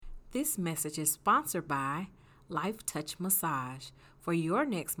This message is sponsored by Life Touch Massage. For your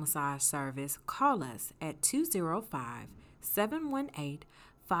next massage service, call us at 205 718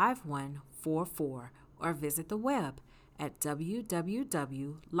 5144 or visit the web at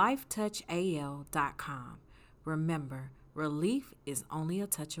www.lifetouchal.com. Remember, relief is only a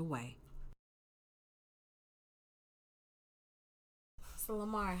touch away. So,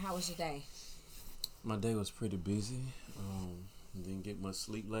 Lamar, how was your day? My day was pretty busy. Didn't get much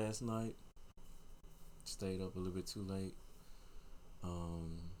sleep last night. Stayed up a little bit too late.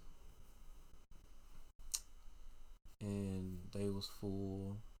 And day was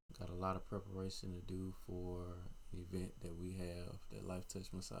full. Got a lot of preparation to do for an event that we have that Life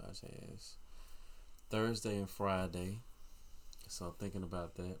Touch Massage has Thursday and Friday. So I'm thinking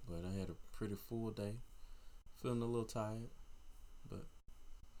about that. But I had a pretty full day. Feeling a little tired. But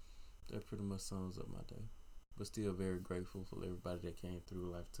that pretty much sums up my day. But still very grateful for everybody that came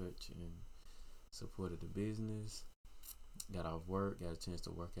through Life Touch and supported the business. Got off work, got a chance to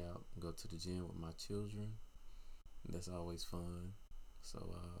work out, and go to the gym with my children. And that's always fun. So,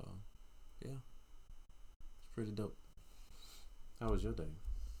 yeah. It's pretty dope. How was your day?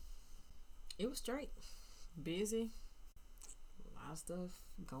 It was straight. Busy. A lot of stuff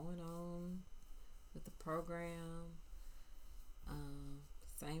going on with the program.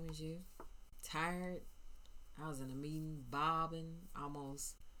 Same as you. Tired. I was in a meeting, bobbing,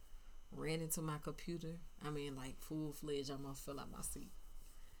 almost ran into my computer. I mean, like full-fledged, almost fell out my seat.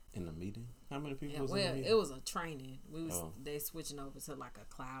 In the meeting? How many people was in the Well, meeting? it was a training. They switching over to like a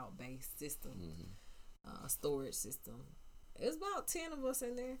cloud-based system, storage system. It was about 10 of us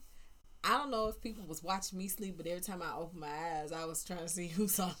in there. I don't know if people was watching me sleep, but every time I opened my eyes, I was trying to see who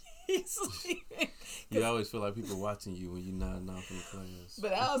saw me sleeping. You always feel like people watching you when you're nodding off in the class.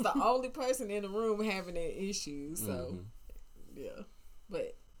 But I was the only person in the room having that issue. So, yeah.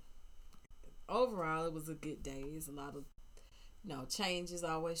 But overall, it was a good day. It's a lot of, change is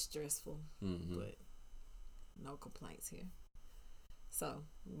always stressful. But no complaints here. So,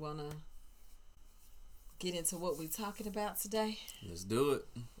 we want to get into what we're talking about today. Let's do it.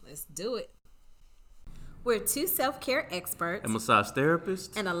 Let's do it. We're two self-care experts, A massage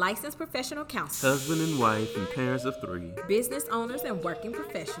therapist, and a licensed professional counselor, husband and wife, and parents of 3, business owners and working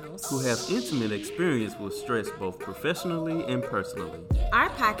professionals who have intimate experience with stress both professionally and personally.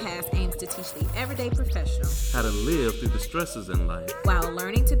 Our podcast aims to teach the everyday professional How to live through the stresses in life while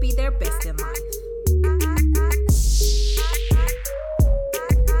learning to be their best in life.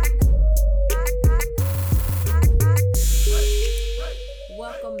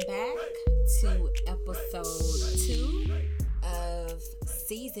 Welcome back to episode 2 of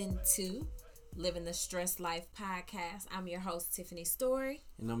season 2, Living the Stress Life podcast. I'm your host, Tiffany Story.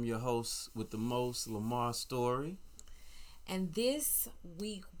 And I'm your host with the most, Lamar Story. And this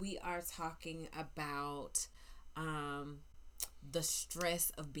week we are talking about the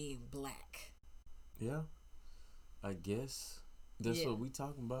stress of being black. Yeah, I guess that's what we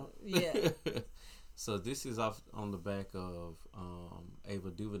talking about. Yeah. So this is off on the back of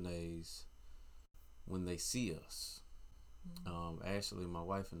Ava DuVernay's When They See Us. Actually, my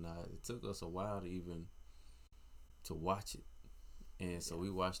wife and I, it took us a while to watch it. And so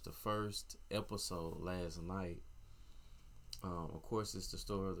we watched the first episode last night. Of course, it's the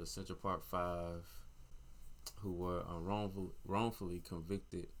story of the Central Park 5 who were wrongfully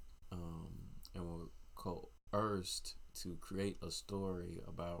convicted and were coerced to create a story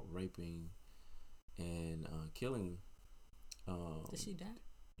about raping and killing. Did she die?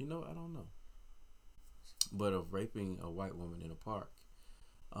 I don't know. But of raping a white woman in a park.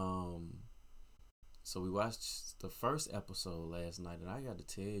 So we watched the first episode last night, and I got to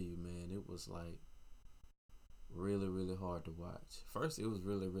tell you, man, it was like really, really hard to watch. First, it was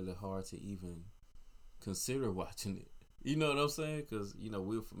really, really hard to even consider watching it. You know what I'm saying? Because,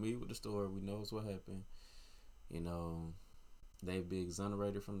 we're familiar with the story. We know what happened. They've been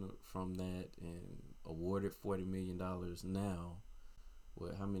exonerated from that and awarded $40 million now.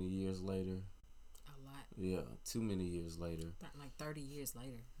 How many years later? A lot. Yeah, too many years later. Like 30 years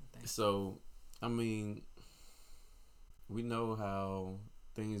later, I think. So, I mean, we know how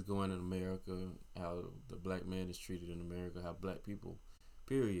things go on in America, how the black man is treated in America, how black people,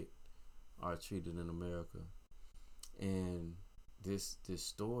 period, are treated in America. And this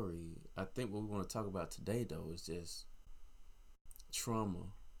story, I think what we want to talk about today, though, is just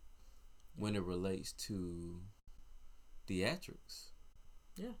trauma when it relates to theatrics.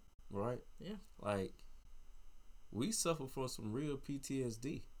 Yeah. Right? Yeah. Like, we suffer from some real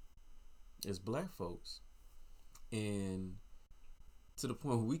PTSD as black folks. And to the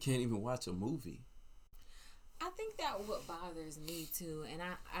point where we can't even watch a movie. I think that what bothers me too, and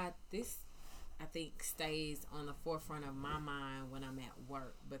this, I think, stays on the forefront of my mind when I'm at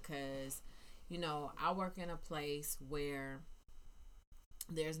work because, you know, I work in a place where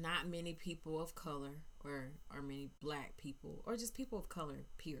there's not many people of color or many black people or just people of color,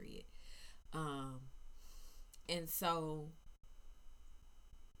 period. And so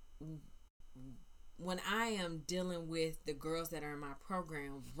when I am dealing with the girls that are in my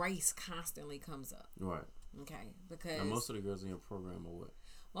program, race constantly comes up. Right. Okay. Because now, most of the girls in your program are what?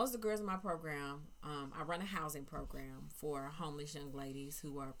 Most of the girls in my program, I run a housing program for homeless young ladies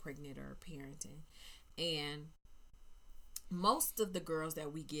who are pregnant or parenting. And most of the girls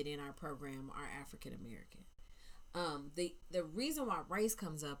that we get in our program are African American. The reason why race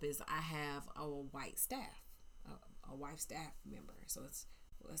comes up is I have a white staff, a white staff member. So it's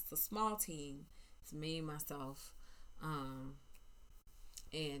a small team. It's me, myself,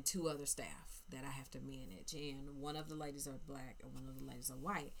 and two other staff that I have to manage. And one of the ladies are black and one of the ladies are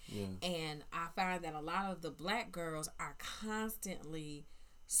white. Yeah. And I find that a lot of the black girls are constantly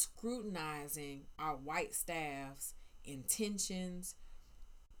scrutinizing our white staff's intentions,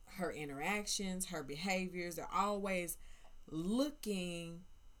 her interactions, her behaviors. They're always looking,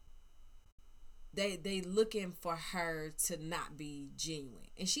 they looking for her to not be genuine.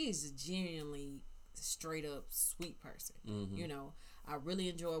 And she is a genuinely straight up sweet person. Mm-hmm. You know, I really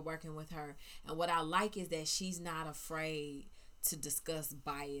enjoy working with her. And what I like is that she's not afraid to discuss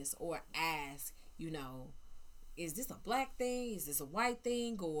bias or ask, you know, is this a black thing? Is this a white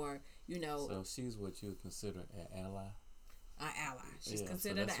thing? Or, you know. So she's what you would consider an ally? An ally. She's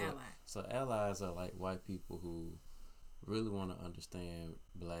considered an ally. So allies are like white people who really want to understand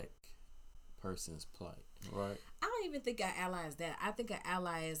black person's plight, right? I don't even think an ally is that. I think an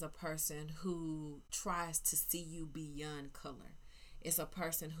ally is a person who tries to see you beyond color. It's a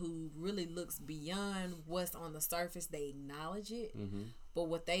person who really looks beyond what's on the surface. They acknowledge it, mm-hmm. but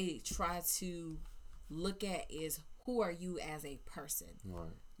what they try to look at is who are you as a person,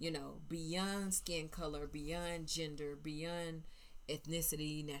 right? You know, beyond skin color, beyond gender, beyond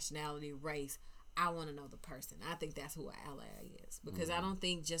ethnicity, nationality, race. I want to know the person. I think that's who an ally is, because mm-hmm. I don't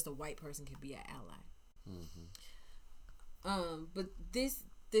think just a white person can be an ally. Mm-hmm. But this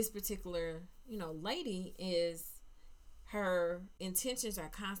particular, you know, lady is, her intentions are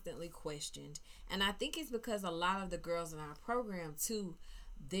constantly questioned, and I think it's because a lot of the girls in our program too,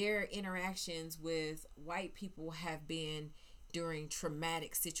 their interactions with white people have been during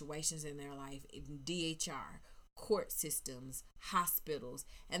traumatic situations in their life, in DHR, court systems, hospitals,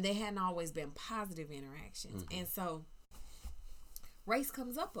 and they hadn't always been positive interactions. Mm-hmm. And so race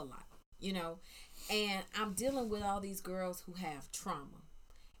comes up a lot, you know, and I'm dealing with all these girls who have trauma.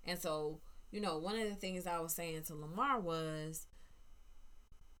 And so, you know, one of the things I was saying to Lamar was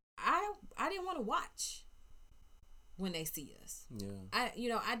I didn't want to watch when they see us. Yeah.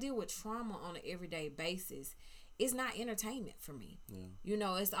 I deal with trauma on an everyday basis. It's not entertainment for me. Yeah. You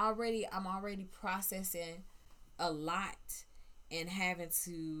know, I'm already processing a lot and having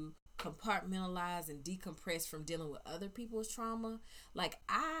to compartmentalize and decompress from dealing with other people's trauma. Like,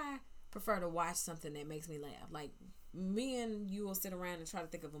 I prefer to watch something that makes me laugh. Like, me and you will sit around and try to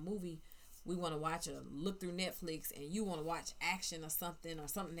think of a movie we want to watch, or look through Netflix, and you want to watch action or something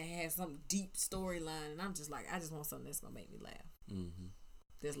that has some deep storyline, and I'm just like, I just want something that's gonna make me laugh. Mm-hmm.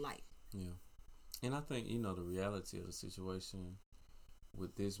 That's light. Yeah. And I think, you know, the reality of the situation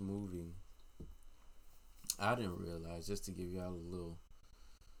with this movie, I didn't realize, just to give y'all a little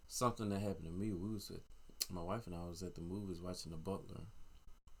something that happened to me. My wife and I was at the movies watching The Butler,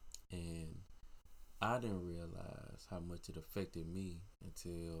 and I didn't realize how much it affected me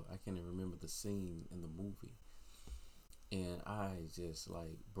until I can't even remember the scene in the movie. And I just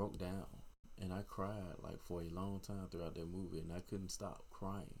like broke down, and I cried like for a long time throughout that movie, and I couldn't stop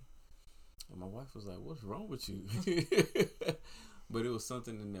crying. And my wife was like, "What's wrong with you?" But it was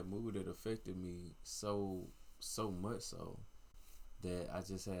something in that movie that affected me so much so that I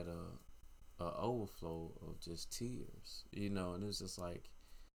just had a overflow of just tears, you know. And it was just like,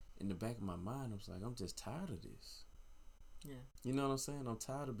 in the back of my mind, I was like, I'm just tired of this. Yeah. You know what I'm saying? I'm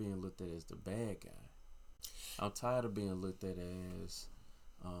tired of being looked at as the bad guy. I'm tired of being looked at as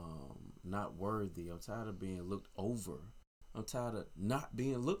not worthy. I'm tired of being looked over. I'm tired of not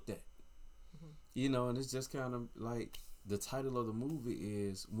being looked at. Mm-hmm. You know, and it's just kind of like the title of the movie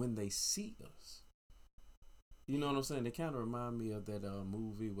is When They See Us. You know what I'm saying? They kind of remind me of that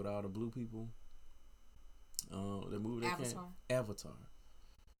movie with all the blue people. The movie that Avatar.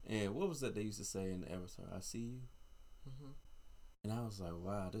 And what was that they used to say in Avatar? I see you. Mm-hmm. And I was like,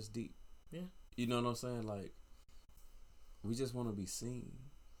 wow, that's deep. Yeah. You know what I'm saying? Like, we just want to be seen.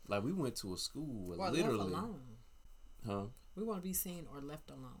 Like, we went to a school where literally... left alone. Huh? We want to be seen or left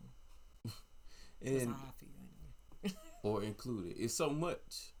alone. That's And how I feel anyway. or included. It's so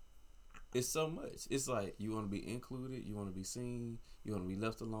much. It's so much. It's like you want to be included, you want to be seen, you want to be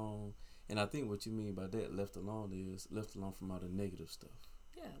left alone. And I think what you mean by that left alone is left alone from all the negative stuff.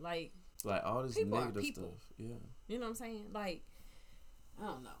 Yeah, like All this people negative are people. stuff. Yeah. You know what I'm saying? Like, I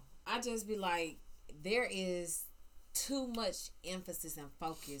don't know. I just be like, there is too much emphasis and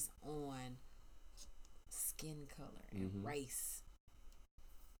focus on skin color and race.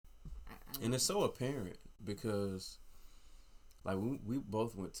 And it's so apparent because, like, we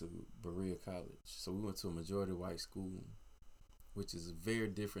both went to Berea College. So we went to a majority white school, which is a very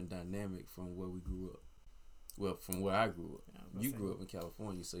different dynamic from where we grew up. Well, from where I grew up. You grew up in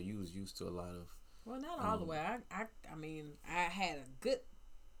California, so you was used to a lot of... Well, not all the way. I mean, I had a good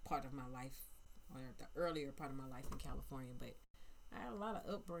part of my life, or the earlier part of my life in California, but I had a lot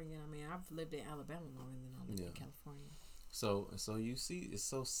of upbringing. I mean, I've lived in Alabama longer than I lived in California. So you see, it's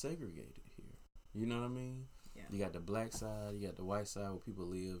so segregated here. You know what I mean? Yeah. You got the black side, you got the white side where people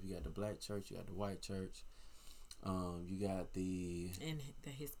live. You got the black church, you got the white church. You got the... And the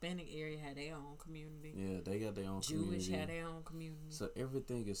Hispanic area had their own community. Yeah, they got their own Jewish community. had their own community. So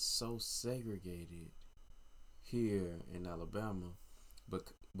everything is so segregated here in Alabama.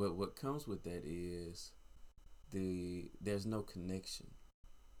 But what comes with that is there's no connection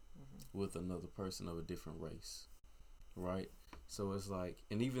with another person of a different race. Right? So it's like,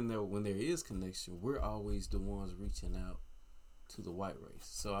 and even though when there is connection, we're always the ones reaching out to the white race.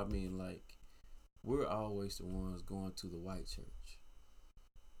 So I mean, like, we're always the ones going to the white church.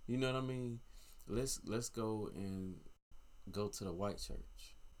 You know what I mean? Let's go to the white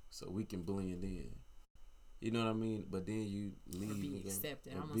church so we can blend in. You know what I mean? But then you leave Or be and go,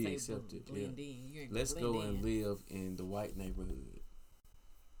 accepted. or I'm be gonna say accepted. blend in. You ain't Let's blend go in. and live in the white neighborhood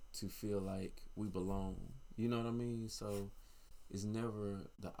to feel like we belong. You know what I mean? So it's never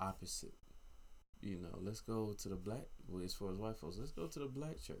the opposite. You know, let's go to the black, well, as far as white folks, let's go to the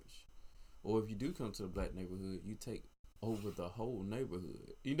black church. Or if you do come to the black neighborhood, you take over the whole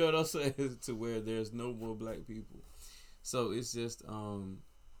neighborhood. You know what I'm saying? To where there's no more black people. So it's just, I'm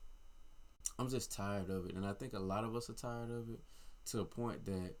just tired of it. And I think a lot of us are tired of it to the point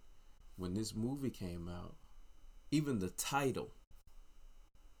that when this movie came out, even the title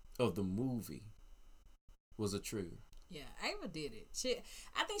of the movie was a trigger. Yeah, Ava did it.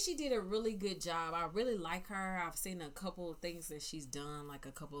 I think she did a really good job. I really like her. I've seen a couple of things that she's done, like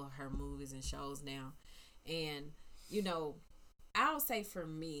a couple of her movies and shows now. And, you know, I'll say for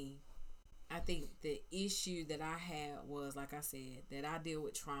me, I think the issue that I had was, like I said, that I deal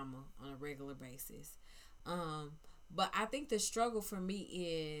with trauma on a regular basis. But I think the struggle for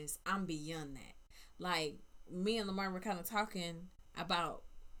me is I'm beyond that. Like, me and Lamar were kind of talking about,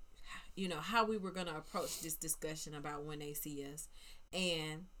 you know, how we were going to approach this discussion about when they see us.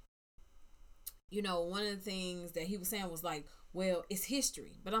 And, you know, one of the things that he was saying was like, well, it's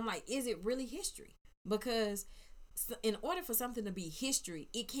history. But I'm like, is it really history? Because in order for something to be history,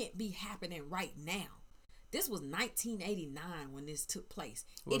 it can't be happening right now. This was 1989 when this took place.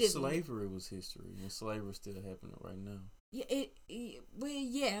 Well, slavery was history, and slavery still happening right now. Yeah,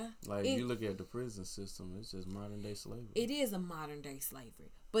 yeah. Like, you look at the prison system, it's just modern day slavery. It is a modern day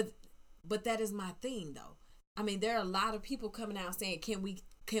slavery. But that is my thing, though. I mean, there are a lot of people coming out saying, can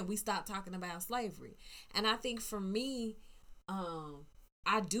we stop talking about slavery? And I think for me,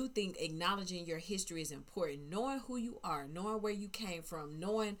 I do think acknowledging your history is important. Knowing who you are, knowing where you came from,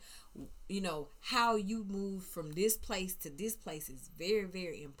 knowing, you know, how you moved from this place to this place is very,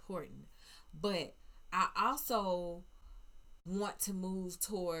 very important. But I also want to move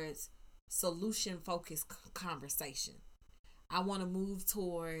towards solution-focused conversation. I want to move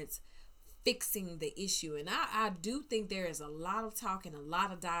towards fixing the issue. And I do think there is a lot of talk and a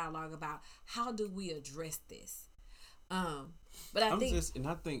lot of dialogue about how do we address this. But I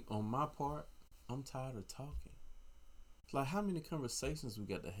think on my part, I'm tired of talking. Like, how many conversations we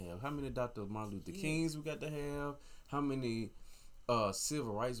got to have? How many Dr. Martin Luther Kings we got to have? How many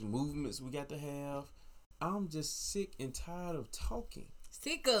civil rights movements we got to have? I'm just sick and tired of talking.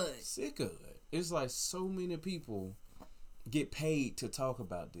 Sick of it. It's like so many people get paid to talk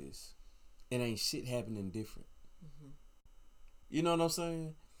about this, and ain't shit happening different. Mm-hmm. You know what I'm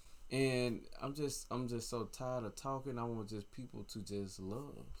saying? And I'm just so tired of talking. I want just people to just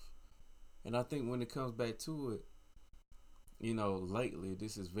love. And I think when it comes back to it, you know, lately,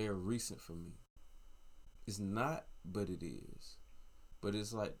 this is very recent for me. It's not, but it is. But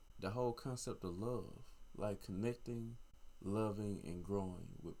it's like the whole concept of love, like connecting, loving, and growing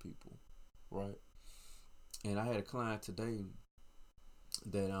with people, right? And I had a client today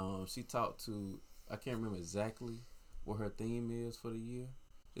that she talked to, I can't remember exactly what her theme is for the year,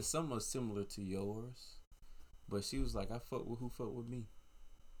 It's somewhat similar to yours, but she was like, I fuck with who fuck with me.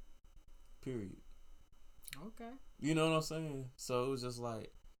 Period. Okay. You know what I'm saying? So it was just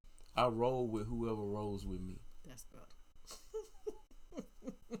like, I roll with whoever rolls with me. That's better.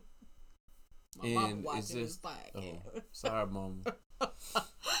 My mama watching this podcast. Sorry, mama.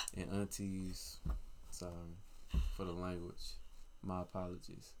 And aunties, sorry for the language. My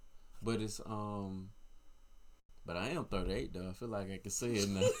apologies. But it's but I am 38 though. I feel like I can say it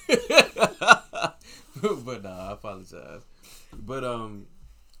now. But nah, I apologize.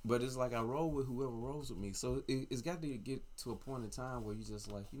 But it's like I roll with whoever rolls with me. So it's got to get to a point in time where you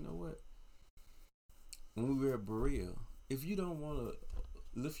just like, you know what? When we were at Berea, if you don't want to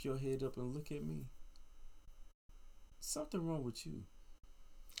lift your head up and look at me, something wrong with you.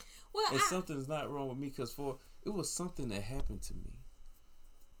 Well, and something's not wrong with me because it was something that happened to me.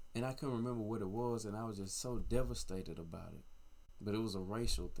 And I couldn't remember what it was, and I was just so devastated about it. But it was a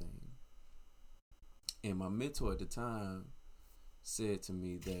racial thing. And my mentor at the time said to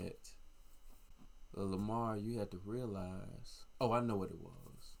me that, Lamar, you had to realize, I know what it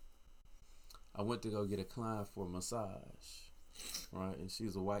was. I went to go get a client for a massage, right? And she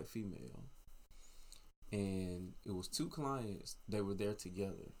was a white female. And it was 2 clients. They were there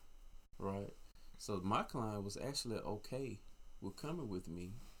together, right? So my client was actually okay with coming with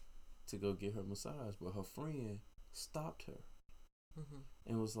me to go get her massage, but her friend stopped her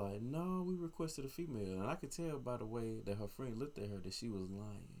and was like, no, we requested a female. And I could tell by the way that her friend looked at her that she was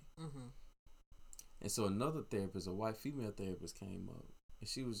lying. And so another therapist, a white female therapist, came up, and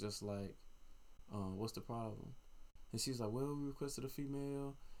she was just like, what's the problem? And she's like, well, we requested a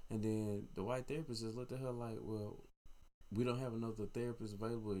female. And then the white therapist just looked at her like, well, we don't have another therapist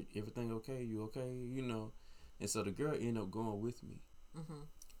available. Everything okay? You okay? You know. And so the girl ended up going with me.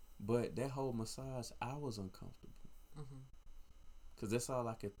 But that whole massage, I was uncomfortable. Because that's all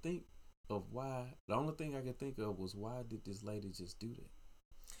I could think of why. The only thing I could think of was, why did this lady just do that?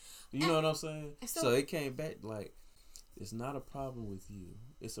 You know what I'm saying? So it came back like, it's not a problem with you.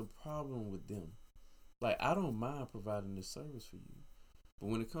 It's a problem with them. Like, I don't mind providing this service for you. But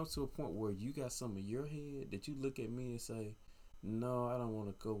when it comes to a point where you got something in your head that you look at me and say, no, I don't want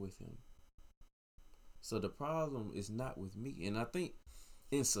to go with him. So the problem is not with me. And I think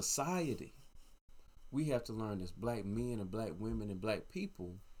in society, we have to learn as black men and black women and black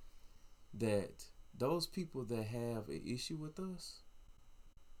people that those people that have an issue with us,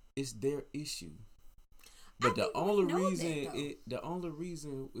 it's their issue. But the only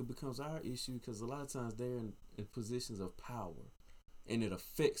reason it becomes our issue, because a lot of times they're in positions of power and it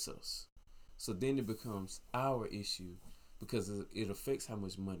affects us. So then it becomes our issue because it affects how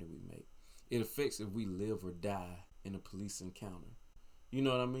much money we make. It affects if we live or die in a police encounter. You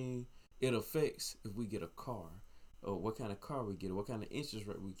know what I mean? It affects if we get a car, or what kind of car we get, or what kind of interest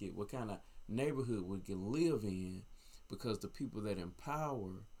rate we get, what kind of neighborhood we can live in, because the people that in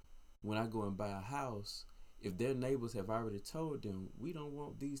power, when I go and buy a house, if their neighbors have already told them, we don't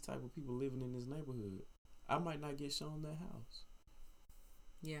want these type of people living in this neighborhood, I might not get shown that house.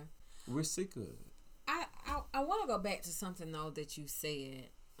 Yeah. We're sick of it. I want to go back to something, though, that you said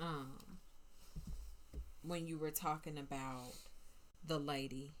when you were talking about the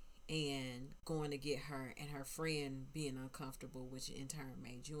lady and going to get her and her friend being uncomfortable, which in turn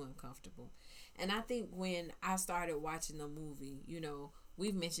made you uncomfortable. And I think when I started watching the movie, you know,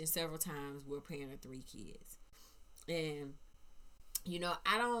 we've mentioned several times we're a parent of 3 kids. And, you know,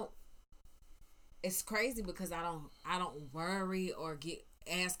 it's crazy because I don't worry or get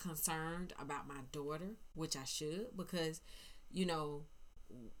as concerned about my daughter, which I should, because, you know,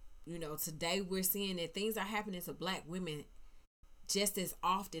 today we're seeing that things are happening to black women just as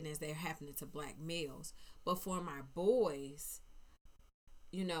often as they're happening to black males. But for my boys,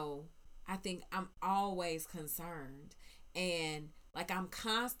 you know, I think I'm always concerned. And like, I'm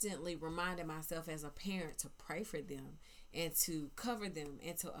constantly reminding myself as a parent to pray for them and to cover them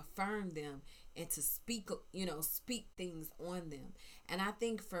and to affirm them and to speak things on them. And I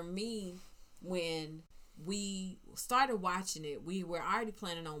think for me, when we started watching it, we were already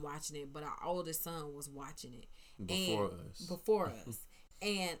planning on watching it, but our oldest son was watching it before us.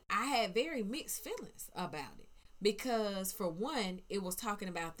 And I had very mixed feelings about it because, for one, it was talking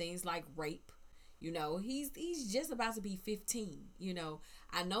about things like rape. You know, he's just about to be 15. You know,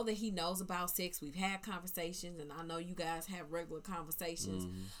 I know that he knows about sex. We've had conversations, and I know you guys have regular conversations.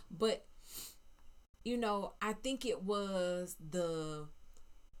 But, you know, I think it was the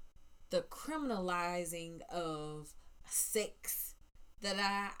criminalizing of sex that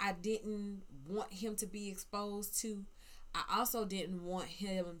I didn't want him to be exposed to. I also didn't want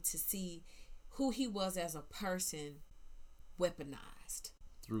him to see who he was as a person weaponized.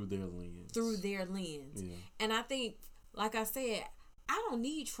 through their lens. Yeah. And I think, like I said, I don't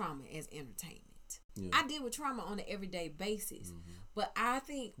need trauma as entertainment. Yeah. I deal with trauma on an everyday basis. But I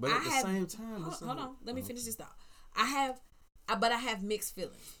think same time, hold on, let me finish this thought. I have mixed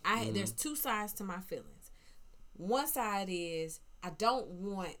feelings. There's two sides to my feelings. One side is I don't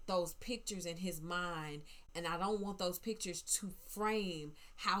want those pictures in his mind, and I don't want those pictures to frame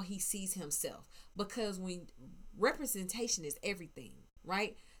how he sees himself, because when representation is everything,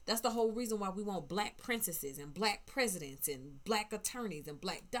 right? That's the whole reason why we want black princesses and black presidents and black attorneys and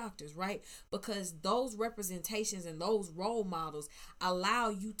black doctors, right? Because those representations and those role models allow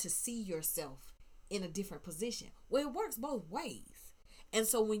you to see yourself in a different position. Well, it works both ways. And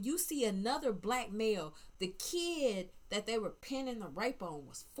so when you see another black male, the kid that they were pinning the rape on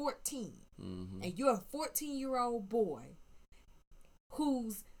was 14. And you're a 14-year-old boy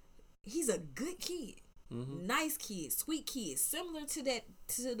he's a good kid. Nice kid, sweet kid, similar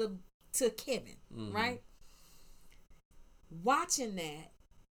to Kevin, right? Watching that,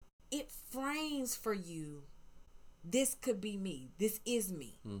 it frames for you, this could be me. This is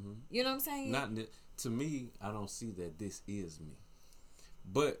me. You know what I'm saying? To me, I don't see that this is me.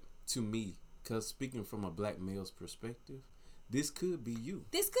 But to me, because speaking from a black male's perspective, this could be you.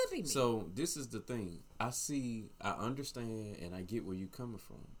 This could be me. So this is the thing. I understand, and I get where you're coming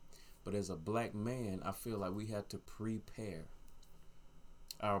from. But as a black man, I feel like we have to prepare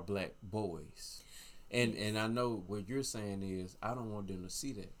our black boys. And I know what you're saying is I don't want them to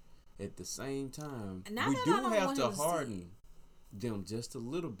see that. At the same time, we do have to harden them just a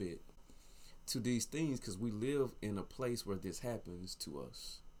little bit to these things, because we live in a place where this happens to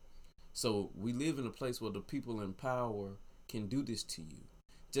us. So we live in a place where the people in power can do this to you.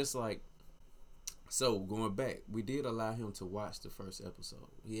 Just like, so going back, we did allow him to watch the first episode.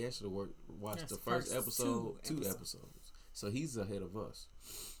 He actually watched the first episode, two episodes. So he's ahead of us.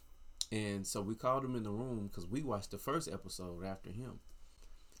 And so we called him in the room because we watched the first episode after him.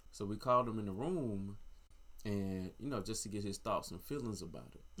 So we called him in the room, and just to get his thoughts and feelings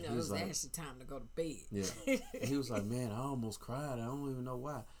about it. It was like, actually time to go to bed. Yeah. He was like, man, I almost cried. I don't even know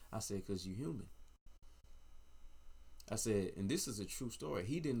why. I said, because you're human. I said, and this is a true story.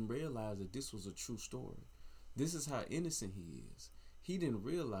 He didn't realize that this was a true story. This is how innocent he is. He didn't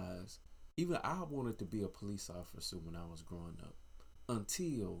realize, even I wanted to be a police officer when I was growing up,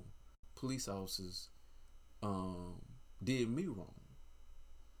 until police officers did me wrong.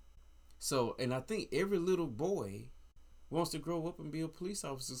 So, and I think every little boy wants to grow up and be a police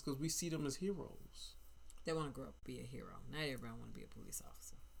officer because we see them as heroes. They want to grow up and be a hero. Not everybody want to be a police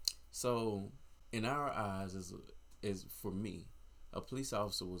officer. So, in our eyes, as for me, a police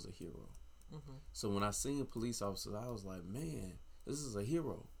officer was a hero. So when I seen police officers, I was like, man, this is a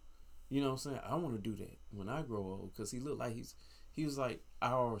hero. You know what I'm saying? I want to do that when I grow old, because he looked like he was like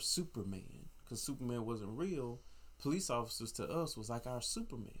our Superman. Because Superman wasn't real. Police officers to us was like our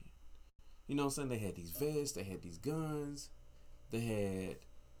Superman. You know what I'm saying? They had these vests, they had these guns, they had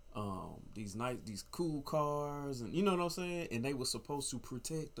these cool cars, and you know what I'm saying? And they were supposed to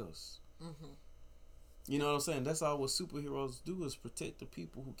protect us. You know what I'm saying? That's all what superheroes do, is protect the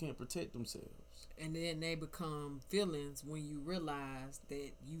people who can't protect themselves. And then they become villains when you realize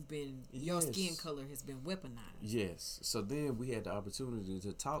that your skin color has been weaponized. Yes. So then we had the opportunity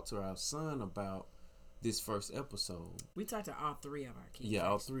to talk to our son about this first episode. We talked to all three of our kids. Yeah,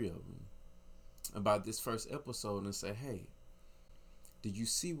 all three of them. About this first episode, and say, hey, did you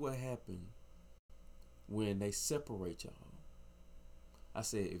see what happened when they separate y'all? I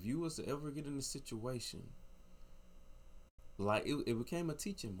said, if you was to ever get in a situation, like it became a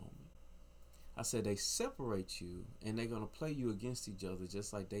teaching moment. I said, they separate you and they're going to play you against each other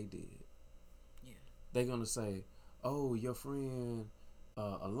just like they did. Yeah. They're going to say, oh, your friend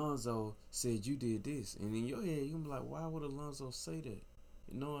Alonzo said you did this. And in your head, you're going to be like, why would Alonzo say that?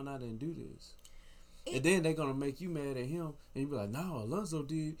 Knowing I didn't do this. And then they're going to make you mad at him. And you be like, no, Alonzo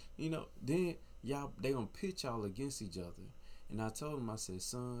did. Then they going to pit y'all against each other. And I told him, I said,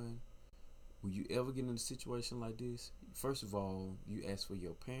 son, will you ever get in a situation like this? First of all, you ask for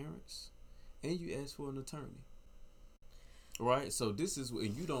your parents and you ask for an attorney. Right? So this is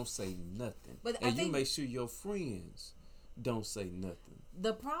when you don't say nothing. And you make sure your friends don't say nothing.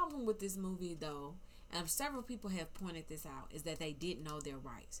 The problem with this movie, though, and several people have pointed this out, is that they didn't know their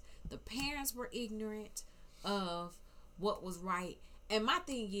rights. The parents were ignorant of what was right. And my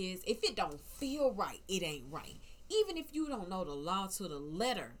thing is, if it don't feel right, it ain't right. Even if you don't know the law to the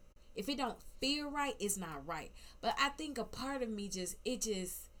letter, if it don't feel right, it's not right. But I think a part of me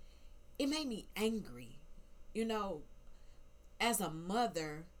it made me angry, as a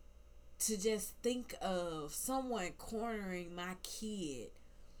mother, to just think of someone cornering my kid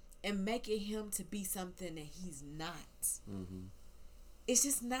and making him to be something that he's not. Mm-hmm. It's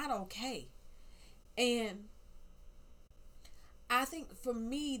just not okay. And I think for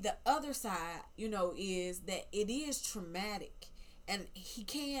me, the other side, is that it is traumatic and he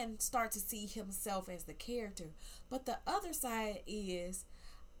can start to see himself as the character. But the other side is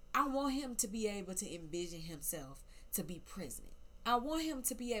I want him to be able to envision himself to be president. I want him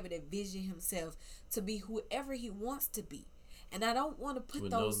to be able to envision himself to be whoever he wants to be. And I don't want to put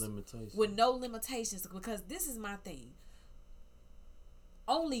with those no limitations. With no limitations, because this is my thing.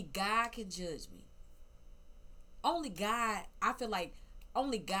 Only God can judge me. I feel like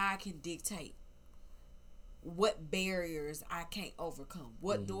only God can dictate what barriers I can't overcome,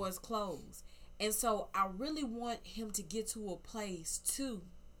 what doors close. And so I really want him to get to a place too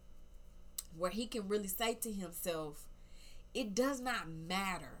where he can really say to himself, it does not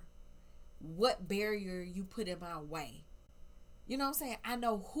matter what barrier you put in my way. You know what I'm saying? I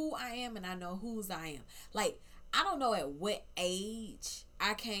know who I am and I know whose I am. Like, I don't know at what age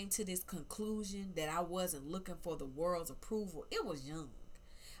I came to this conclusion that I wasn't looking for the world's approval. It was young.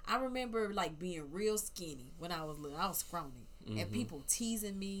 I remember like being real skinny when I was little. I was scrawny. And people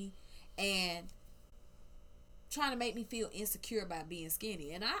teasing me and trying to make me feel insecure about being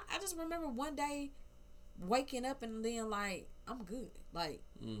skinny. And I just remember one day waking up and then like, I'm good. Like,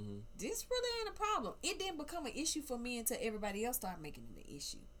 this really ain't a problem. It didn't become an issue for me until everybody else started making it an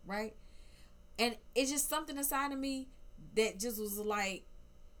issue, right? And it's just something inside of me that just was like,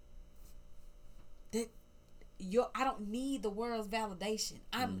 that I don't need the world's validation.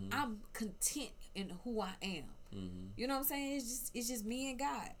 I'm content in who I am. You know what I'm saying? It's just me and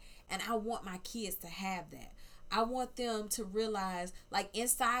God. And I want my kids to have that. I want them to realize, like,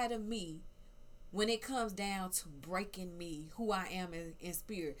 inside of me, when it comes down to breaking me, who I am in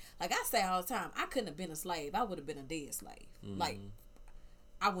spirit. Like I say all the time, I couldn't have been a slave. I would have been a dead slave. Like,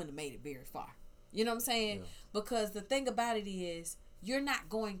 I wouldn't have made it very far. You know what I'm saying? Yeah. Because the thing about it is, you're not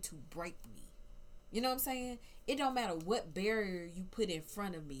going to break me. You know what I'm saying? It don't matter what barrier you put in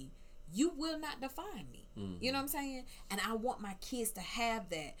front of me. You will not define me. You know what I'm saying? And I want my kids to have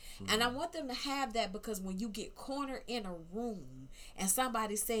that. And I want them to have that because when you get cornered in a room and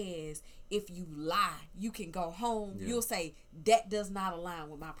somebody says, if you lie, you can go home, you'll say, that does not align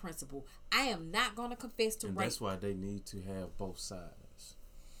with my principle. I am not going to confess to rape. And that's why they need to have both sides.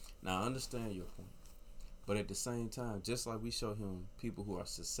 Now, I understand your point. But at the same time, just like we show him people who are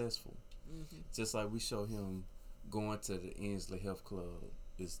successful, just like we show him going to the Inslee Health Club,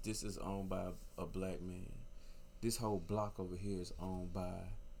 this is owned by a black man. This whole block over here is owned by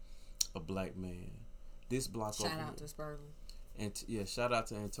a black man. This block shout out to Sperling. And shout out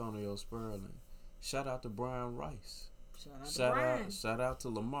to Antonio Sperling. Shout out to Brian Rice. Shout out to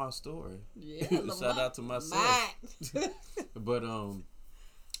Lamar Story. Yeah, shout out to myself.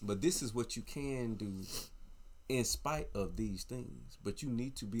 But this is what you can do in spite of these things. But you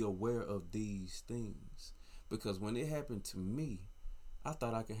need to be aware of these things. Because when it happened to me, I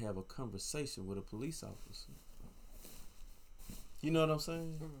thought I could have a conversation with a police officer. You know what I'm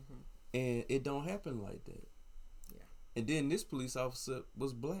saying? And it don't happen like that. Yeah. And then this police officer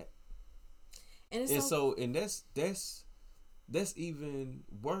was black. And that's even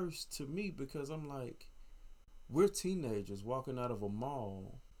worse to me because I'm like, we're teenagers walking out of a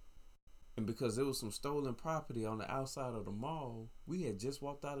mall, and because there was some stolen property on the outside of the mall, we had just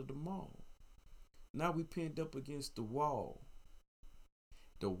walked out of the mall. Now we pinned up against the wall.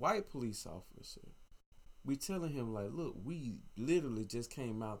 The white police officer, we telling him like, look, we literally just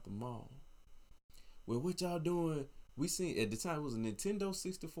came out the mall. Well, what y'all doing? We seen, at the time, it was a Nintendo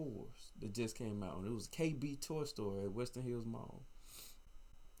 64s that just came out. And it was KB Toy Store at Western Hills Mall.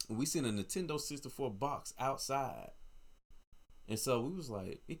 And we seen a Nintendo 64 box outside. And so we was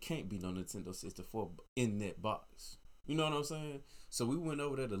like, it can't be no Nintendo 64 in that box. You know what I'm saying? So we went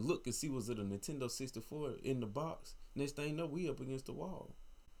over there to look and see was it a Nintendo 64 in the box. Next thing you know, we up against the wall.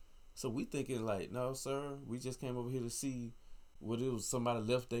 So we thinking like, no, sir, we just came over here to see what it was. Somebody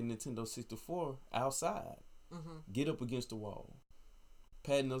left their Nintendo 64 outside. Get up against the wall,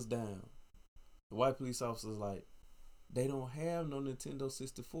 patting us down. The white police officers like, they don't have no Nintendo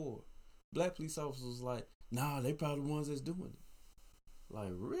 64. Black police officers like, nah, they probably the ones that's doing it.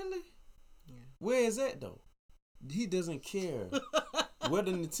 Like, really? Yeah. Where is that though? He doesn't care where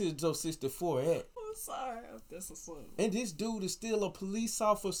the Nintendo 64 at. I'm sorry, that's a son. And this dude is still a police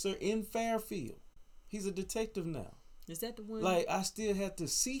officer in Fairfield. He's a detective now. Is that the one? Like, I still had to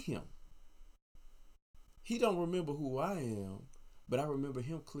see him. He don't remember who I am, but I remember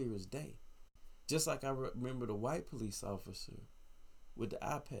him clear as day. Just like I remember the white police officer with the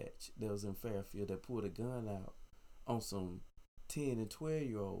eye patch that was in Fairfield that pulled a gun out on some 10 and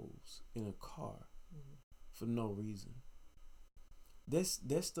 12-year-olds in a car for no reason.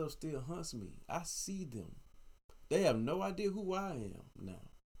 That stuff still haunts me. I see them. They have no idea who I am now.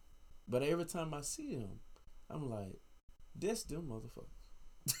 But every time I see them, I'm like, that's them motherfuckers.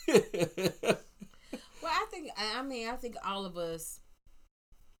 Well, I think all of us,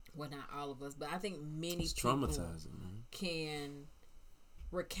 well, not all of us, but I think many people traumatizing, man. Can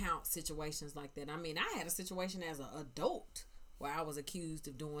recount situations like that. I mean, I had a situation as an adult where I was accused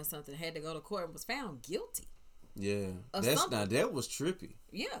of doing something, had to go to court, and was found guilty. Yeah, that was trippy.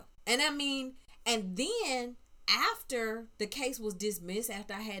 Yeah, and I mean, and then after the case was dismissed,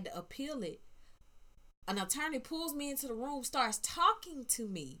 after I had to appeal it, an attorney pulls me into the room, starts talking to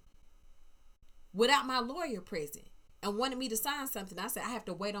me without my lawyer present, and wanted me to sign something. I said, I have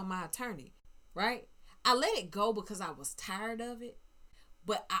to wait on my attorney, right? I let it go because I was tired of it,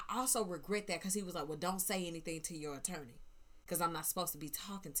 but I also regret that because he was like, well, don't say anything to your attorney because I'm not supposed to be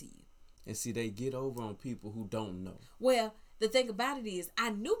talking to you. And see, they get over on people who don't know. Well, the thing about it is, I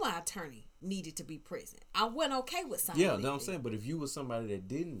knew my attorney needed to be present. I wasn't okay with signing anything. Yeah, that's what I'm saying. But if you was somebody that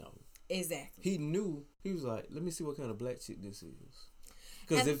didn't know. Exactly. He knew. He was like, let me see what kind of black chick this is.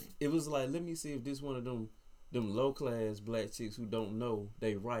 Because if it was like, let me see if this one of them low-class black chicks who don't know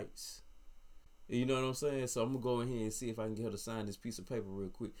their rights. You know what I'm saying? So I'm going to go in here and see if I can get her to sign this piece of paper real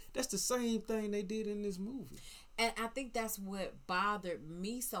quick. That's the same thing they did in this movie. And I think that's what bothered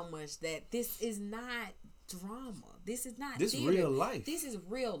me so much, that this is not drama. This is not This theater. Real life. This is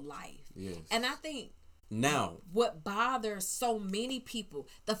real life. Yes. And I think now what bothers so many people,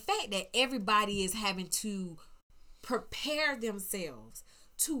 the fact that everybody is having to prepare themselves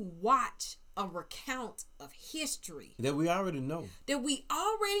to watch a recount of history. That we already know.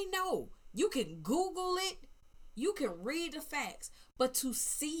 You can Google it. You can read the facts. But to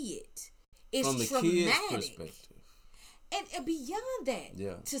see it is from the traumatic. Kid's perspective. And beyond that,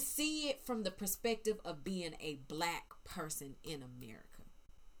 yeah. To see it from the perspective of being a black person in America.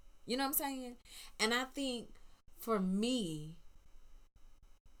 You know what I'm saying? And I think for me,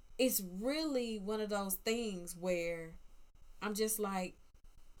 it's really one of those things where I'm just like,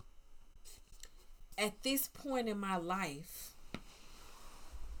 at this point in my life,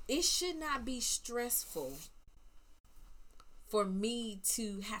 it should not be stressful for me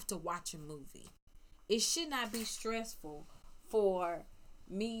to have to watch a movie. It should not be stressful for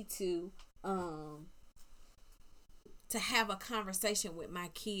me to have a conversation with my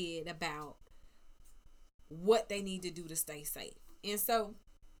kid about what they need to do to stay safe. And so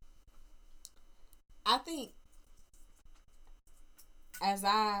I think as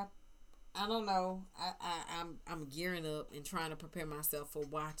I don't know, I'm gearing up and trying to prepare myself for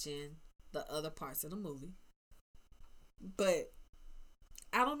watching the other parts of the movie. But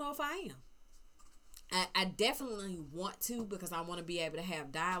I don't know if I am. I definitely want to, because I want to be able to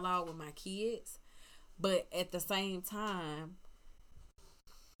have dialogue with my kids. But at the same time,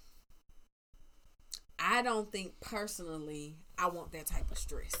 I don't think personally I want that type of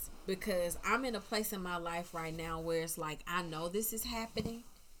stress, because I'm in a place in my life right now where it's like, I know this is happening.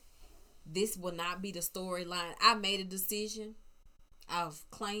 This will not be the storyline. I made a decision. I've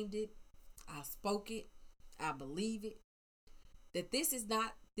claimed it. I spoke it. I believe it. That this is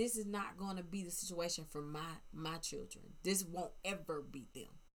not going to be the situation for my children. This won't ever be them,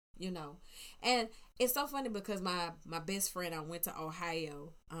 you know. And it's so funny because my best friend, I went to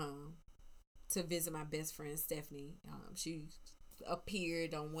Ohio to visit my best friend Stephanie. She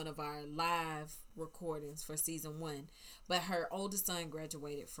appeared on one of our live recordings for season 1, but her oldest son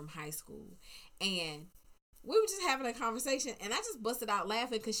graduated from high school, and we were just having a conversation, and I just busted out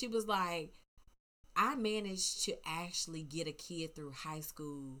laughing because she was like, I managed to actually get a kid through high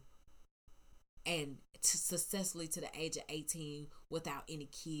school and to successfully to the age of 18 without any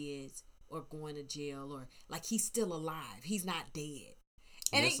kids or going to jail, or like, he's still alive. He's not dead.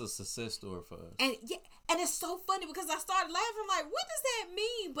 And that's a success story for us. And yeah, and it's so funny because I started laughing like, what does that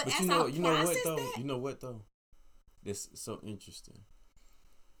mean? But as you know what though? This is so interesting.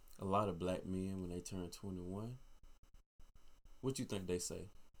 A lot of black men, when they turn 21, what you think they say?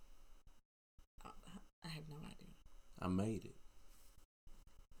 I have no idea. I made it.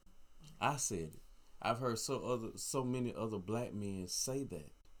 I said it. I've heard so many other black men say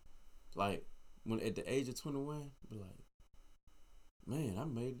that. Like, when at the age of 21, be like, man, I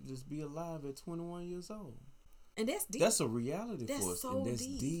made it just be alive at 21 years old. And that's deep. That's a reality for us. So and that's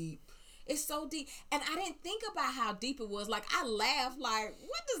deep. It's so deep. And I didn't think about how deep it was. Like, I laughed like,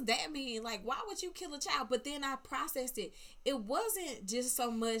 what does that mean? Like, why would you kill a child? But then I processed it. It wasn't just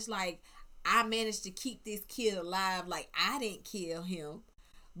so much like, I managed to keep this kid alive, like I didn't kill him.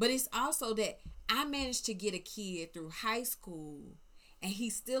 But it's also that I managed to get a kid through high school, and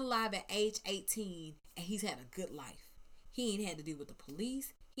he's still alive at age 18, and he's had a good life. He ain't had to deal with the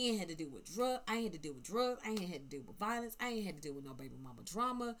police. He ain't had to deal with drugs. I ain't had to deal with drugs. I ain't had to deal with violence. I ain't had to deal with no baby mama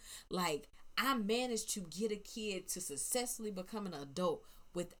drama. Like, I managed to get a kid to successfully become an adult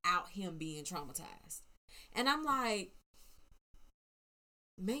without him being traumatized. And I'm like,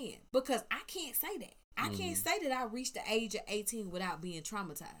 man, because I can't say that. I can't say that I reached the age of 18 without being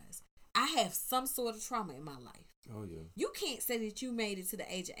traumatized. I have some sort of trauma in my life. Oh, yeah. You can't say that you made it to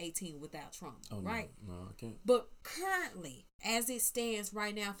the age of 18 without trauma, right? No, I can't. But currently, as it stands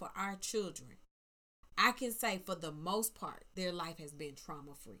right now for our children, I can say for the most part, their life has been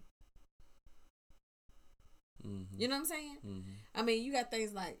trauma-free. Mm-hmm. You know what I'm saying? Mm-hmm. I mean, you got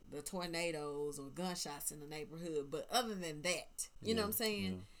things like the tornadoes or gunshots in the neighborhood, but other than that, you know what I'm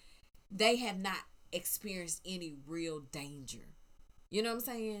saying? They have not experienced any real danger. You know what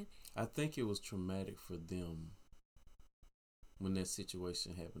I'm saying? I think it was traumatic for them when that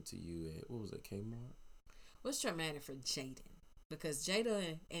situation happened to you at, what was it, Kmart? What's traumatic for Jaden? Because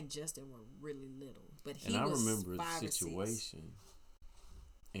Jada and Justin were really little, but he and was I remember 5 the situation,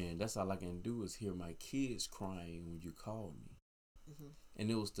 and that's all I can do is hear my kids crying when you called me,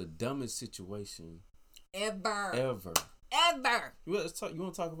 and it was the dumbest situation ever. You want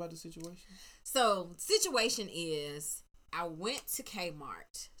to talk about the situation? So, situation is, I went to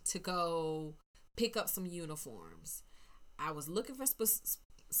Kmart to go pick up some uniforms. I was looking for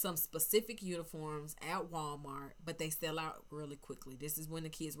some specific uniforms at Walmart, but they sell out really quickly. This is when the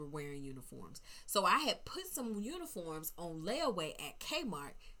kids were wearing uniforms. So I had put some uniforms on layaway at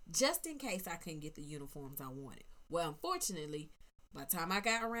Kmart just in case I couldn't get the uniforms I wanted. Well, unfortunately, by the time I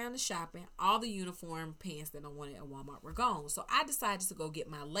got around to shopping, all the uniform pants that I wanted at Walmart were gone. So I decided to go get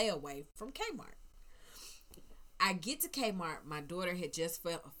my layaway from Kmart. I get to Kmart. My daughter had just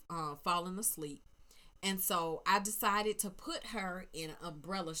fallen asleep. And so I decided to put her in an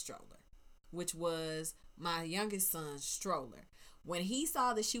umbrella stroller, which was my youngest son's stroller. When he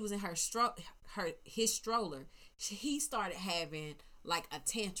saw that she was in his stroller, he started having like a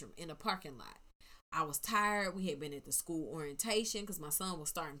tantrum in the parking lot. I was tired. We had been at the school orientation because my son was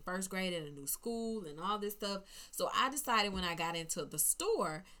starting first grade at a new school and all this stuff. So I decided when I got into the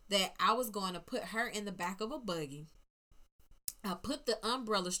store that I was going to put her in the back of a buggy. I put the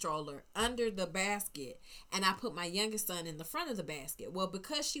umbrella stroller under the basket, and I put my youngest son in the front of the basket. Well,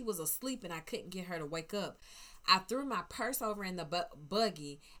 because she was asleep and I couldn't get her to wake up, I threw my purse over in the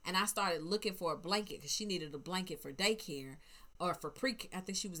buggy, and I started looking for a blanket because she needed a blanket for daycare or for I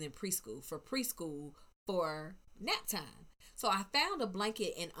think she was in preschool for nap time. So I found a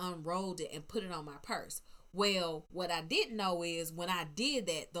blanket and unrolled it and put it on my purse. Well, what I didn't know is when I did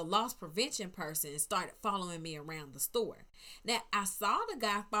that, the loss prevention person started following me around the store. Now, I saw the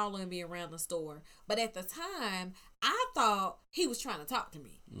guy following me around the store, but at the time, I thought he was trying to talk to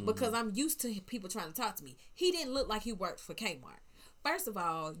me because I'm used to people trying to talk to me. He didn't look like he worked for Kmart. First of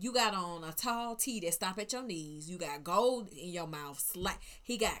all, you got on a tall tee that stop at your knees. You got gold in your mouth.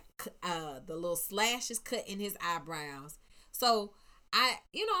 He got the little slashes cut in his eyebrows. So,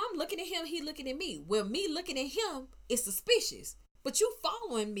 I'm looking at him, he looking at me. Well, me looking at him is suspicious. But you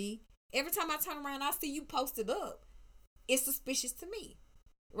following me, every time I turn around, I see you posted up. It's suspicious to me,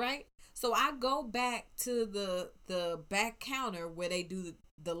 right? So I go back to the back counter where they do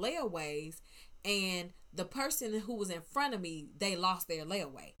the layaways, and the person who was in front of me, they lost their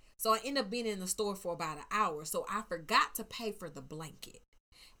layaway. So I ended up being in the store for about an hour. So I forgot to pay for the blanket.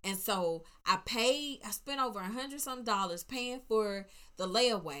 And so I spent over $100 paying for the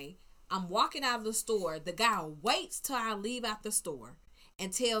layaway. I'm walking out of the store. The guy waits till I leave out the store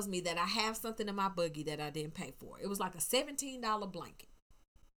and tells me that I have something in my buggy that I didn't pay for. It was like a $17 blanket.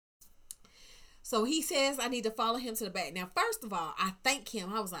 So he says I need to follow him to the back. Now, first of all, I thank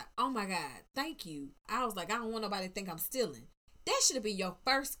him. I was like, oh my God, thank you. I was like, I don't want nobody to think I'm stealing. That should have been your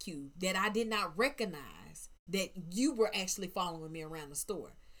first cue, that I did not recognize that you were actually following me around the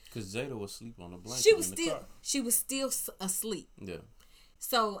store. Because Jada was asleep on the blanket. She was still asleep. Yeah.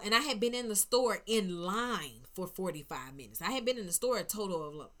 So, and I had been in the store in line for 45 minutes. I had been in the store a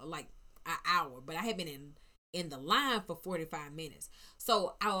total of like an hour, but I had been in the line for 45 minutes.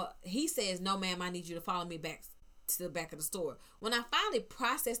 So he says, no, ma'am, I need you to follow me back to the back of the store. When I finally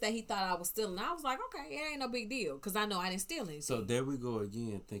processed that he thought I was stealing, I was like, okay, it ain't no big deal because I know I didn't steal anything. So there we go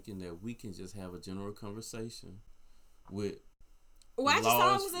again, thinking that we can just have a general conversation with I just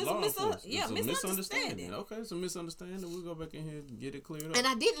thought it was a misunderstanding. Okay, it's a misunderstanding. We'll go back in here and get it cleared up. And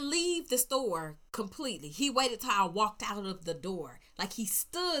I didn't leave the store completely. He waited till I walked out of the door. Like he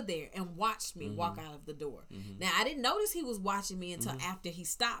stood there and watched me walk out of the door. Mm-hmm. Now, I didn't notice he was watching me until after he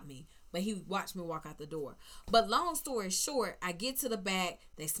stopped me. But he watched me walk out the door. But long story short, I get to the back.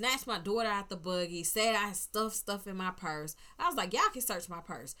 They snatched my daughter out the buggy. Said I stuffed stuff in my purse. I was like, y'all can search my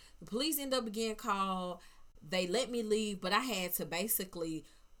purse. The police ended up getting called. They let me leave, but I had to basically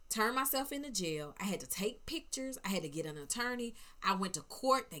turn myself into jail. I had to take pictures. I had to get an attorney. I went to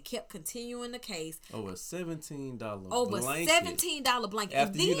court. They kept continuing the case. Over $17 over $17 blanket.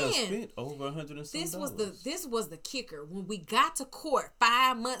 After and then, you done spent over $100 and some this was the kicker. When we got to court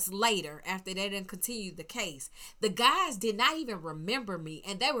 5 months later, after they didn't continue the case, the guys did not even remember me,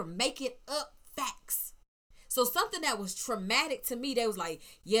 and they were making up facts. So something that was traumatic to me, they was like,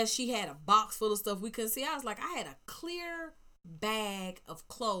 yeah, she had a box full of stuff we couldn't see. I was like, I had a clear bag of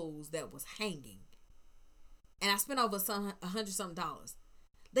clothes that was hanging, and I spent over $100-something.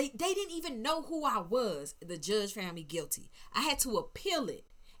 They didn't even know who I was. The judge found me guilty. I had to appeal it,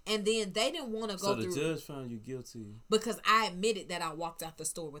 and then they didn't want to go through. So the judge found you guilty because I admitted that I walked out the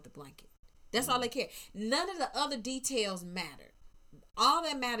store with the blanket. That's all they cared. None of the other details mattered. All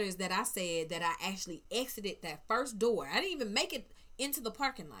that matters is that I said that I actually exited that first door. I didn't even make it into the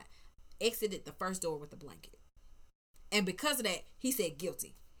parking lot. Exited the first door with the blanket. And because of that, he said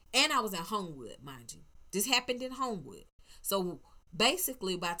guilty. And I was in Homewood, mind you. This happened in Homewood. So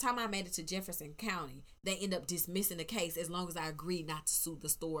basically, by the time I made it to Jefferson County, they end up dismissing the case as long as I agreed not to sue the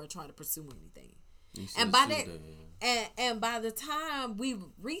store or try to pursue anything. And by that, and by the time we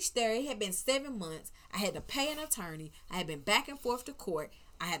reached there, it had been 7 months. I had to pay an attorney. I had been back and forth to court.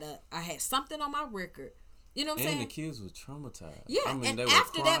 I had something on my record. You know what I'm saying? And the kids were traumatized. Yeah, I mean, and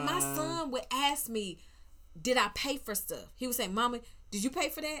after that, my son would ask me, did I pay for stuff? He would say, Mama, did you pay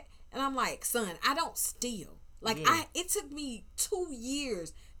for that? And I'm like, son, I don't steal. Like, it took me 2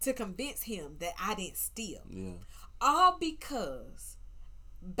 years to convince him that I didn't steal. Yeah. All because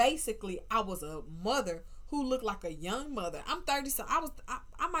basically I was a mother who looked like a young mother. I'm 30, so I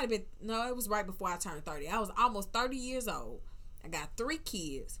might have been, no, it was right before I turned 30. I was almost 30 years old. I got 3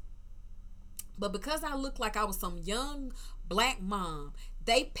 kids. But because I looked like I was some young black mom,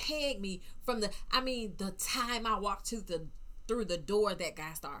 they pegged me from the time I walked through the door, that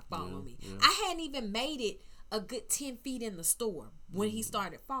guy started following me. Yeah. I hadn't even made it a good 10 feet in the store when he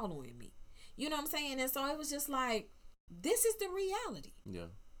started following me. You know what I'm saying? And so it was just like, this is the reality. Yeah.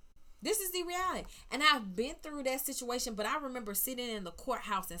 This is the reality. And I've been through that situation, but I remember sitting in the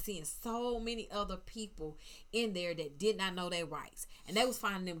courthouse and seeing so many other people in there that did not know their rights. And they was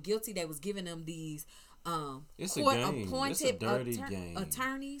finding them guilty. They was giving them these court-appointed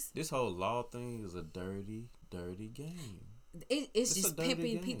attorneys. This whole law thing is a dirty, dirty game. It's just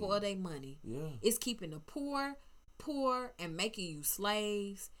pimping people of their money. Yeah. It's keeping the poor and making you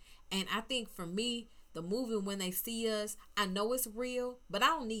slaves. And I think for me, the movie, when they see us, I know it's real, but I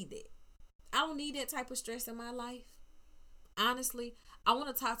don't need it. I don't need that type of stress in my life. Honestly, I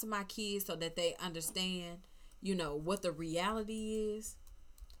want to talk to my kids so that they understand, what the reality is.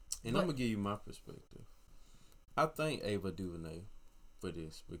 And I'm going to give you my perspective. I thank Ava DuVernay for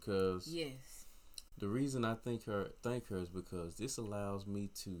this because yes, the reason I thank her is because this allows me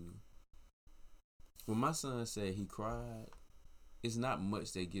to, when my son said he cried, it's not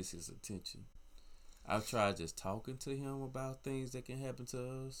much that gets his attention. I've tried just talking to him about things that can happen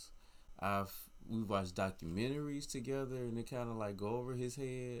to us. We watched documentaries together and it kind of like go over his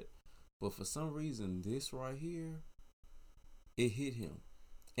head. But for some reason, this right here, it hit him.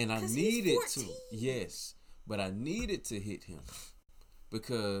 And I needed to. Yes. But I needed to hit him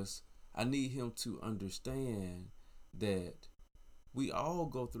because I need him to understand that we all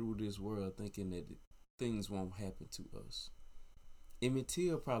go through this world thinking that things won't happen to us. Emmett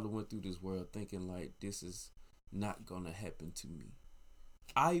Till probably went through this world thinking like, this is not going to happen to me.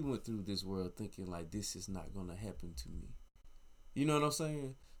 I went through this world thinking like, this is not going to happen to me. You know what I'm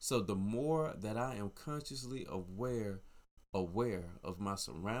saying? So the more that I am consciously aware of my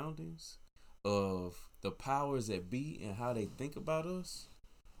surroundings, of the powers that be and how they think about us,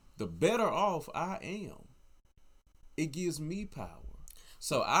 the better off I am. It gives me power.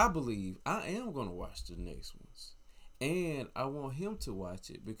 So I believe I am going to watch the next ones. And I want him to watch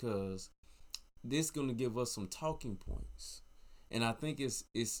it because this is going to give us some talking points. And I think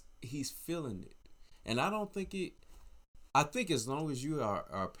he's feeling it. And I think as long as you are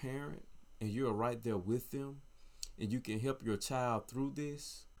a parent and you're right there with them and you can help your child through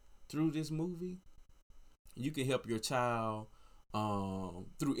this movie, you can help your child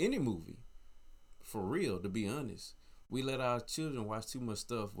through any movie. For real, to be honest. We let our children watch too much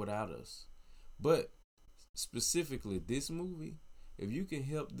stuff without us. But specifically this movie, if you can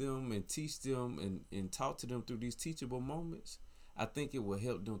help them and teach them and talk to them through these teachable moments, I think it will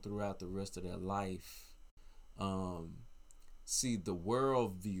help them throughout the rest of their life see the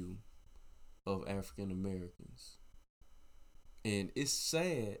world view of African Americans. And it's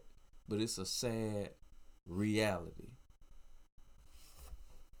sad, but it's a sad reality.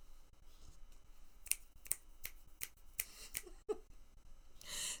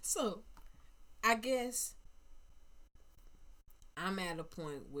 So, I guess I'm at a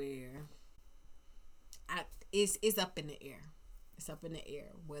point where it's up in the air. It's up in the air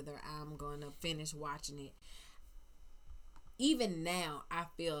whether I'm gonna finish watching it. Even now, I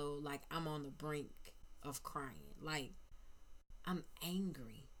feel like I'm on the brink of crying. Like, I'm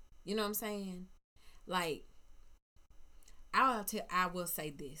angry. You know what I'm saying? Like, I will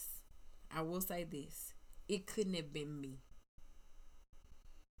say this. I will say this. It couldn't have been me.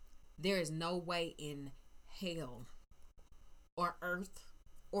 There is no way in hell or earth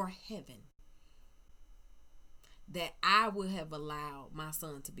or heaven that I would have allowed my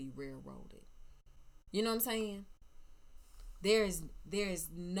son to be railroaded. You know what I'm saying? There is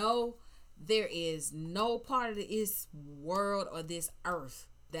no part of this world or this earth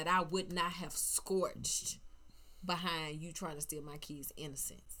that I would not have scorched behind you trying to steal my kid's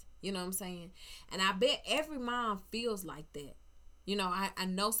innocence. You know what I'm saying? And I bet every mom feels like that. You know, I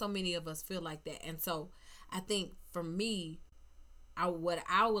know so many of us feel like that. And so I think for me, what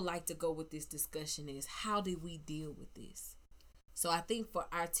I would like to go with this discussion is, how did we deal with this? So I think for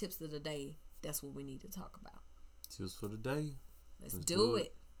our tips of the day, that's what we need to talk about. Tips for the day. Let's do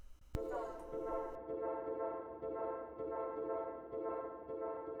it.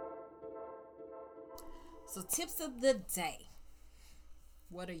 So tips of the day.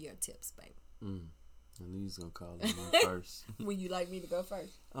 What are your tips, baby? I knew you was gonna call it first. Would you like me to go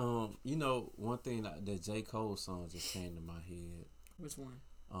first? You know, one thing that J. Cole song just came to my head. Which one?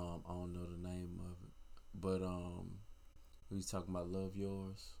 I don't know the name of it, but he's talking about "Love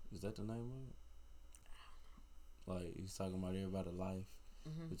Yours." Is that the name of it? Like, he's talking about everybody's life,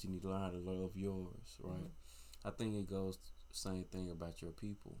 but you need to learn how to love yours, right? I think it goes the same thing about your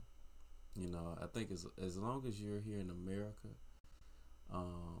people. You know, I think as long as you're here in America,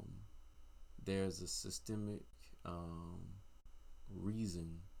 there's a systemic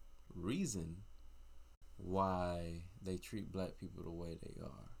reason why they treat black people the way they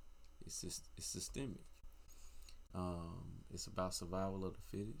are. It's systemic. It's about survival of the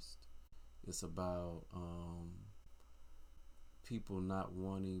fittest. It's about people not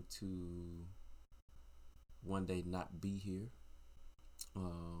wanting to one day not be here,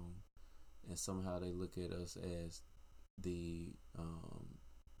 and somehow they look at us as the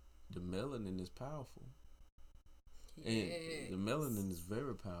melanin is powerful. Yes. And the melanin is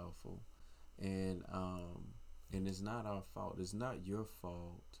very powerful, and it's not our fault. It's not your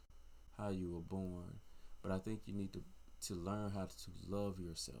fault how you were born, but I think you need to learn how to love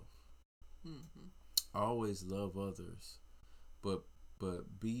yourself. Always love others, but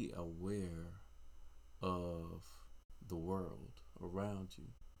be aware of the world around you.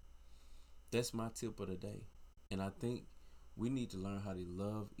 That's my tip of the day, and I think we need to learn how to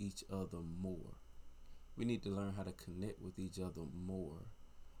love each other more. We need to learn how to connect with each other more.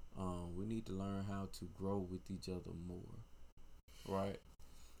 We need to learn how to grow with each other more, right?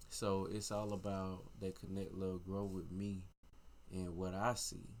 So it's all about that connect, love, grow with me and what I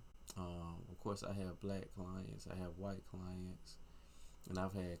see. Of course, I have black clients, I have white clients, and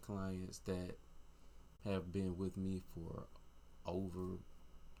I've had clients that have been with me for over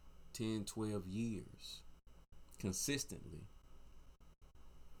 10, 12 years consistently.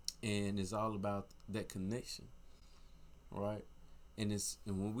 And it's all about that connection, right? And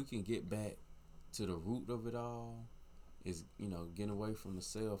when we can get back to the root of it all, is, you know, getting away from the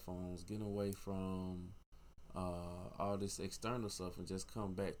cell phones, getting away from all this external stuff, and just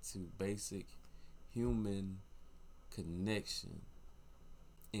come back to basic human connection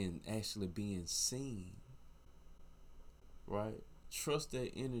and actually being seen, right? Trust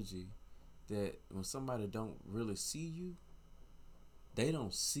that energy, that when somebody don't really see you, they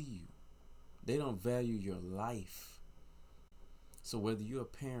don't see you. They don't value your life. So whether you're a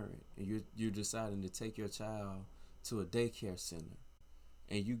parent and you're deciding to take your child to a daycare center,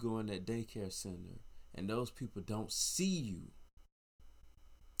 and you go in that daycare center and those people don't see you,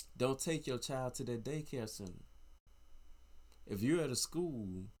 don't take your child to that daycare center. If you're at a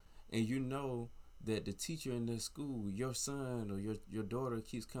school and you know that the teacher in that school, your son or your daughter,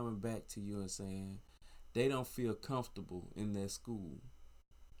 keeps coming back to you and saying they don't feel comfortable in their school,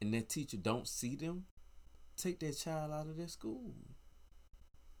 and that teacher don't see them, take that child out of their school.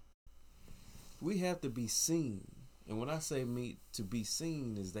 We have to be seen. And when I say to be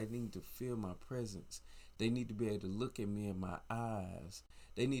seen, is they need to feel my presence. They need to be able to look at me in my eyes.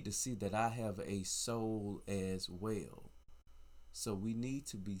 They need to see that I have a soul as well. So we need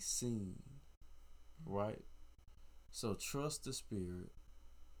to be seen. right? So trust the Spirit,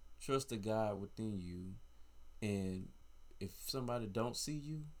 trust the God within you, and if somebody don't see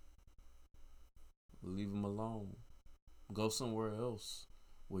you, leave them alone. Go somewhere else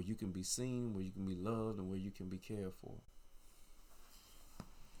where you can be seen, where you can be loved, and where you can be cared for.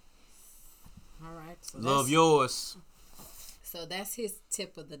 All right. So love yours. So that's his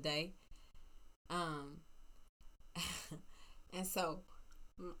tip of the day. And so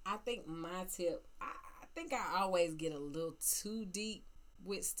I think my tip, I think I always get a little too deep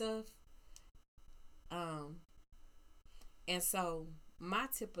with stuff. And so my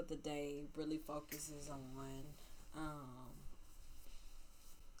tip of the day really focuses on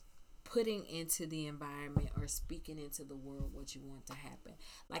putting into the environment or speaking into the world what you want to happen.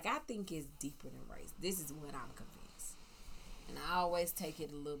 Like, I think it's deeper than race. This is what I'm convinced. And I always take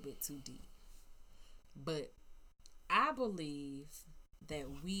it a little bit too deep. But I believe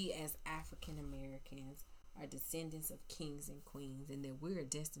that we as African Americans are descendants of kings and queens, and that we're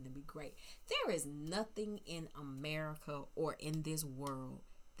destined to be great. There is nothing in America or in this world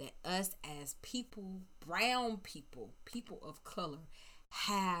that us as people, brown people, people of color,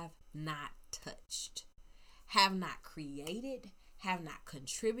 have not touched, have not created, have not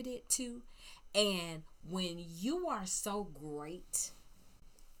contributed to. And when you are so great,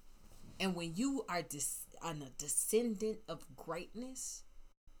 and when you are a descendant of greatness,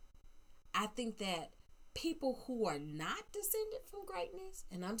 I think that people who are not descended from greatness,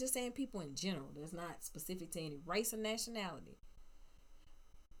 and I'm just saying people in general, that's not specific to any race or nationality,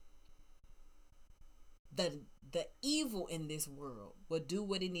 the evil in this world will do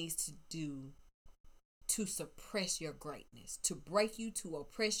what it needs to do to suppress your greatness, to break you, to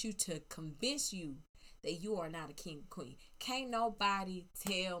oppress you, to convince you that you are not a king or queen. Can't nobody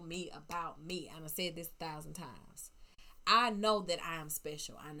tell me about me. And I said this 1,000 times. I know that I am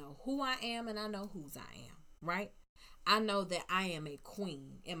special. I know who I am, and I know whose I am, right? I know that I am a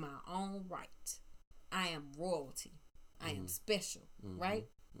queen in my own right. I am royalty. I am special, right?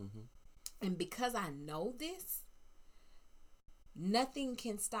 And because I know this, nothing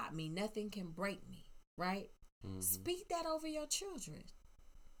can stop me. Nothing can break me, right? Speak that over your children.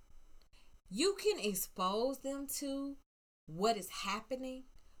 You can expose them to what is happening,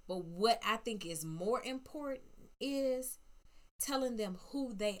 but what I think is more important is telling them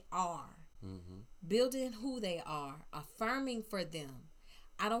who they are, building who they are, affirming for them.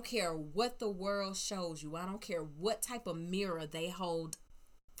 I don't care what the world shows you. I don't care what type of mirror they hold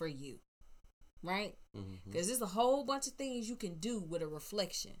for you, right? Because there's a whole bunch of things you can do with a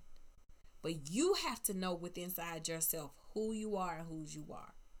reflection, but you have to know within inside yourself who you are and whose you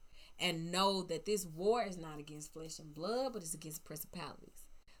are. And know that this war is not against flesh and blood, but it's against principalities.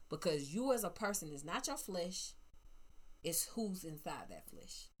 Because you as a person is not your flesh. It's who's inside that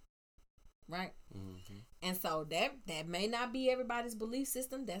flesh. Right? And so that may not be everybody's belief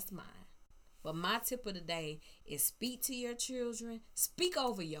system. That's mine. But my tip of the day is speak to your children. Speak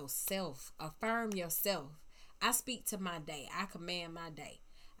over yourself. Affirm yourself. I speak to my day. I command my day.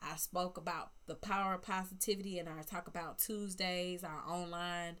 I spoke about the power of positivity in our Talk About Tuesdays, our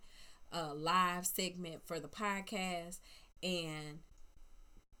online live segment for the podcast. And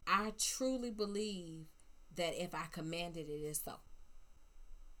I truly believe that if I commanded it, is so.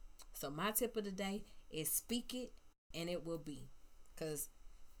 So my tip of the day is speak it and it will be. Because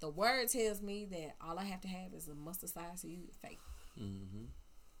the word tells me that all I have to have is a mustard size seed of faith.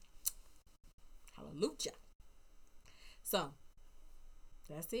 Hallelujah. So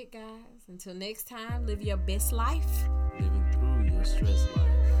that's it, guys. Until next time, live your best life. Living through your stress life.